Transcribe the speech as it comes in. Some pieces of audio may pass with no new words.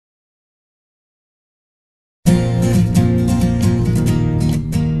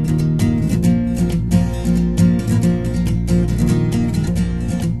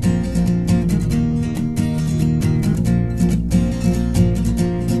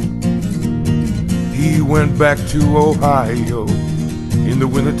went back to Ohio in the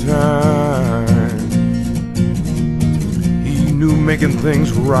wintertime. He knew making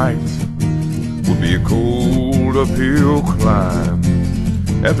things right would be a cold uphill climb.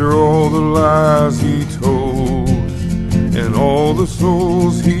 After all the lies he told and all the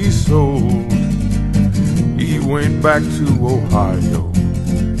souls he sold, he went back to Ohio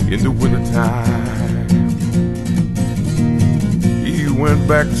in the wintertime. He went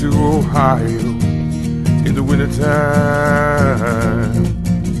back to Ohio in the wintertime.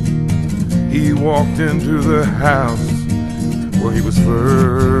 He walked into the house where he was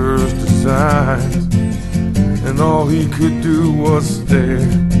first assigned, and all he could do was stare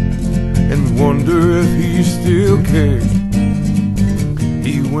and wonder if he still cared.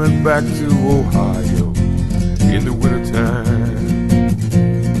 He went back to Ohio in the wintertime,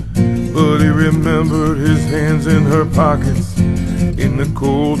 but he remembered his hands in her pockets in the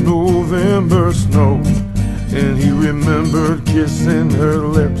cold November snow, and he remembered kissing her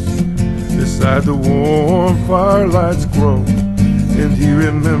lips beside the warm firelight's glow. And he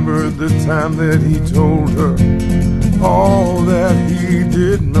remembered the time that he told her all that he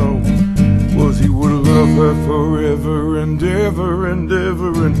did know was he would love her forever and ever and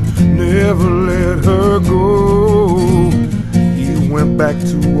ever and never let her go. He went back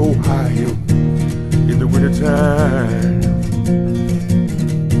to Ohio in the wintertime.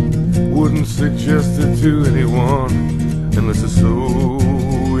 Wouldn't suggest it to anyone unless they're so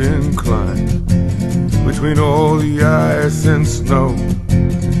inclined. Between all the ice and snow,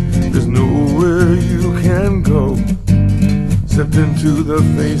 there's nowhere you can go except into the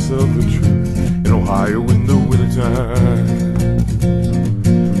face of the truth in Ohio in the wintertime.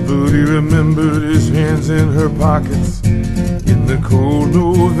 But he remembered his hands in her pockets in the cold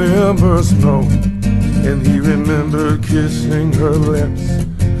November snow, and he remembered kissing her lips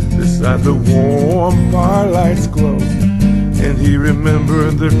beside the warm firelight's glow. And he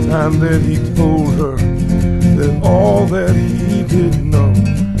remembered the time that he told her that all that he did know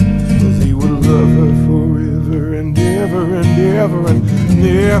was he would love her forever and ever and ever and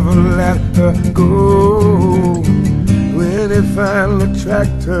never let her go. When he finally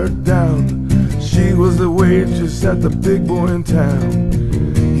tracked her down, she was the waitress at the big boy in town.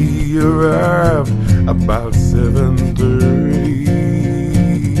 He arrived about 7:30.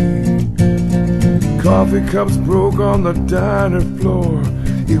 Coffee cups broke on the diner floor.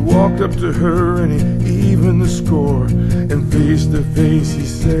 He walked up to her and he evened the score, and face to face he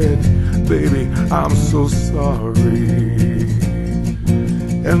said, "Baby, I'm so sorry."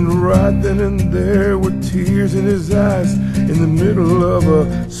 And right then and there, with tears in his eyes, in the middle of a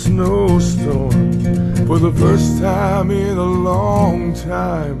snowstorm, for the first time in a long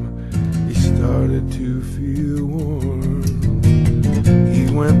time, he started to feel warm. He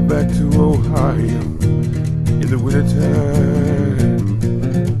went back to Ohio in the wintertime.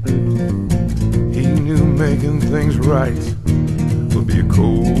 He knew making things right would be a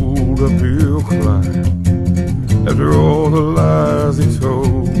cold uphill climb. After all the lies he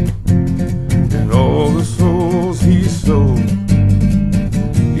told and all the souls he sold,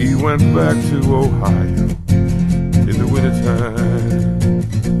 he went back to Ohio in the wintertime.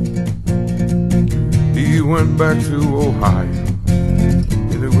 He went back to Ohio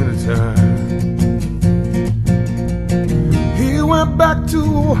in the wintertime. He went back to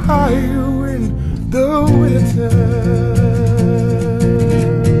Ohio in the wintertime.